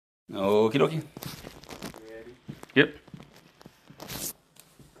Okie dokie. Ready? Yep.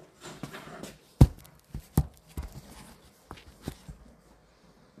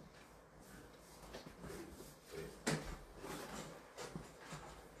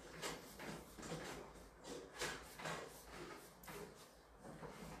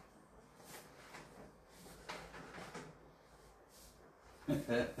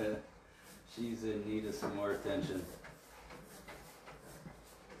 She's in need of some more attention.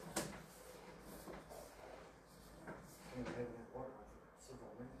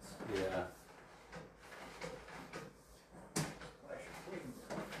 Yeah.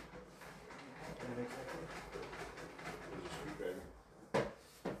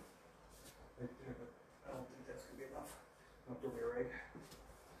 I don't think that's gonna be enough. Not to be right.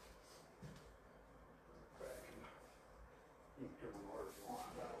 You can turn the water if you want,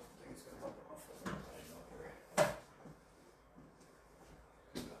 but I don't think it's gonna help enough.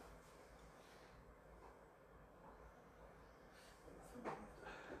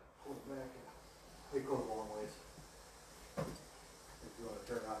 Pull it back. It goes a long ways. If you want to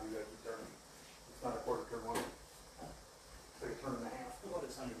turn out, you gotta keep turning. It's not a quarter turn one. It's like a turn and a half. What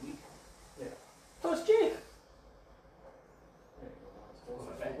is underneath? Yeah. Oh, it's Jake. There you go. Now it's Oh, close.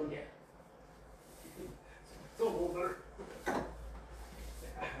 back, yeah. It's a little better. Yeah,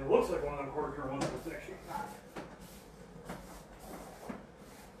 it looks like one of the quarter turn ones, but it's actually not.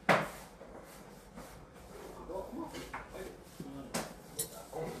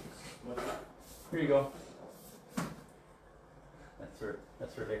 Here you go.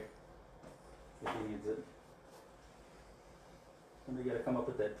 That's for Dick. If he needs it. And we gotta come up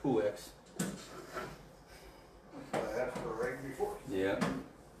with that 2X. That's what I asked for right before. Yeah.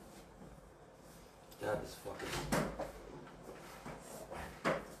 God, this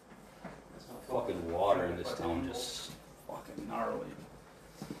fucking water in this town just fucking gnarly.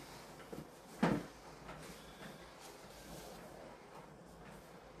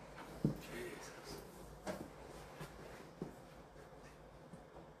 Jesus.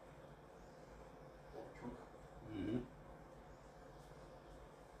 Mm-hmm.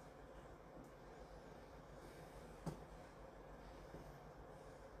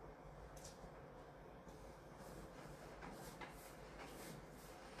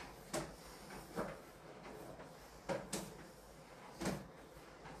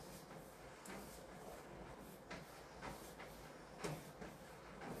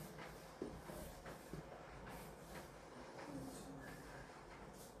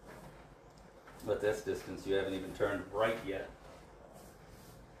 But this distance, you haven't even turned right yet.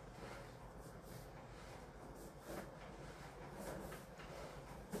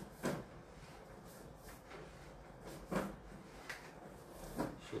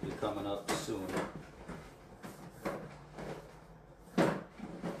 Should be coming up soon.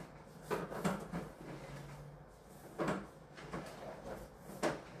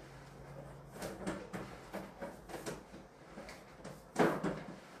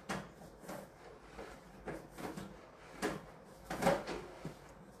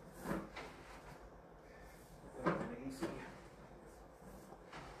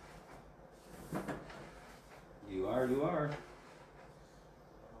 You are.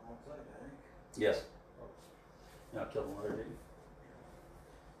 Yes. Yeah, kill one other, did you?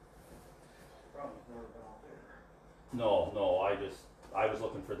 Problem's never been out there. No, I was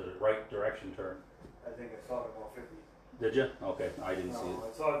looking for the right direction turn. I think I saw it about 50. Did you? Okay, I didn't see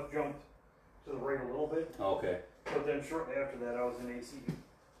I saw it jump to the right a little bit, it. Okay. but then shortly after that I was in AC.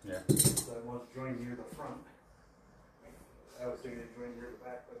 Yeah. So I must join near the front. I was thinking it joined near the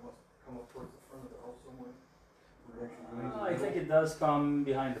back, but it must come up towards the front of the house somewhere. I think it does come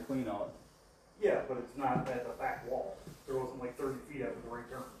behind the clean out. Yeah, but it's not at the back wall. There wasn't like 30 feet after the right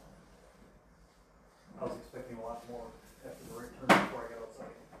turn. I was expecting a lot more after the right turn before I got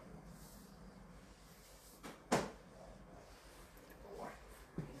outside.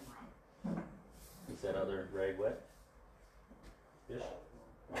 Is that other rag wet? Fish?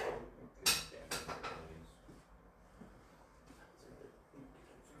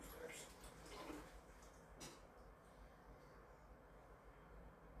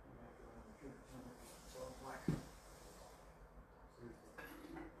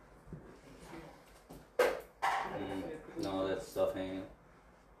 No, that's stuff hanging.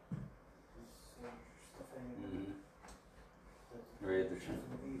 Right at the chin.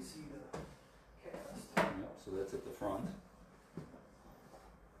 Yep, so that's at the front.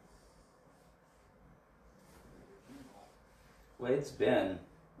 Well, it's been,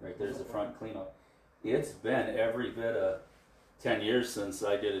 right there's the front cleanup. It's been every bit of 10 years since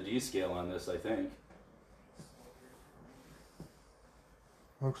I did a D-scale on this, I think.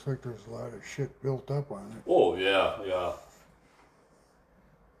 Looks like there's a lot of shit built up on it. Oh yeah, yeah.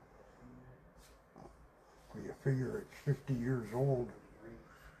 Well, you figure it's 50 years old,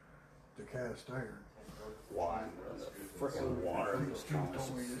 the cast iron. Why? Freaking water. Steve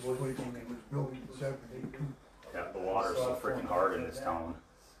told me this place was built in 72. Yeah, the water's so freaking hard in this town.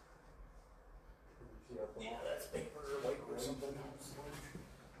 Yeah, that's paper or something.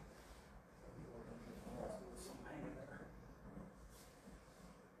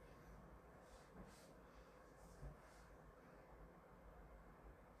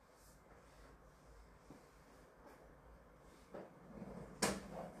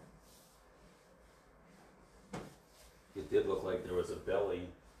 It did look like there was a belly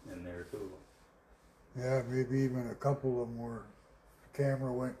in there too. Yeah, maybe even a couple of them where the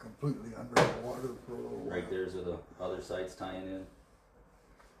camera went completely under the water for a little while. Right there's where the other side's tying in.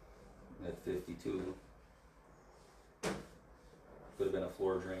 At 52. Could have been a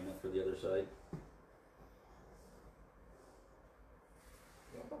floor drain for the other side.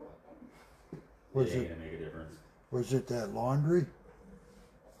 Was It ain't it gonna make a difference. was it that laundry?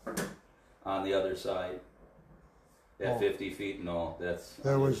 On the other side. At Oh. 50 feet, no, that's.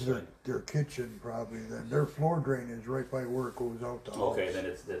 That on the was other their kitchen probably then. Their floor drain is right by where it goes out the side. house. Okay, then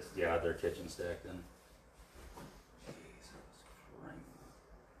it's yeah, their kitchen stack then.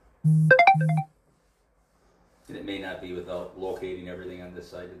 And it may not be without locating everything on this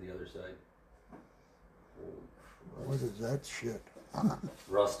side to the other side. What is that shit?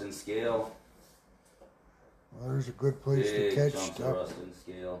 Rust and scale. Well, there's a good place Big to catch chunks of stuff. rust and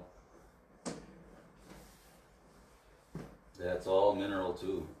scale. That's all mineral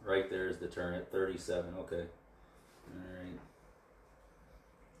too. Right there is the turn at 37. Okay. Alright.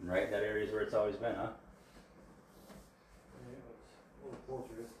 And right in that area is where it's always been, huh? Yeah, it was a little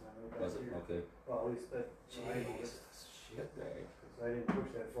closer this time. Right Was back it? here. Okay. Well, at least that. I noticed. Shit bag. Because I didn't push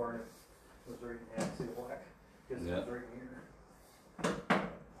that far and it was right in the see the black. Guess it Yeah. was right here.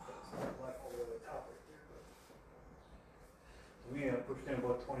 It's not black all the way to the top right there. But we pushed in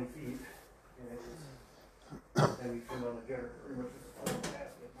about 20 feet and it was heavy fin on the gutter. Pretty much just all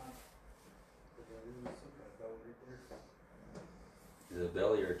past it now. But there was some kind of belly right there. Is it a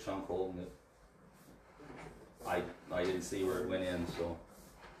belly or a chunk holding it? I didn't see where it went in, so.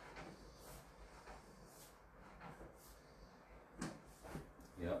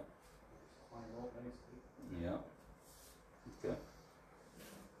 Yep. Climbed out nicely. Yep. Okay.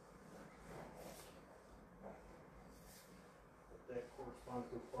 But that corresponds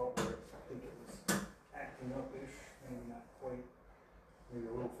to a spot where I think it was acting up-ish, maybe not quite, maybe a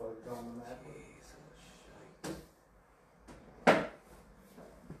little farther down than that. But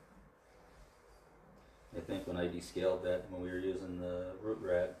I think when I descaled that, when we were using the root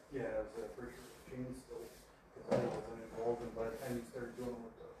rat, yeah, it was pretty sure the machine still, because I wasn't involved, and by the time you started doing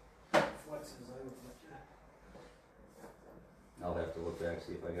with the flexes, I was like, yeah. I'll have to look back,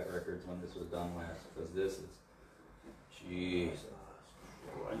 see if I got records when this was done last, because this is, jeez.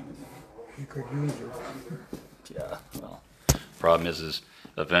 You could use it. Yeah, well, problem is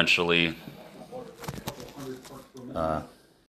eventually, About a couple hundred parts per minute.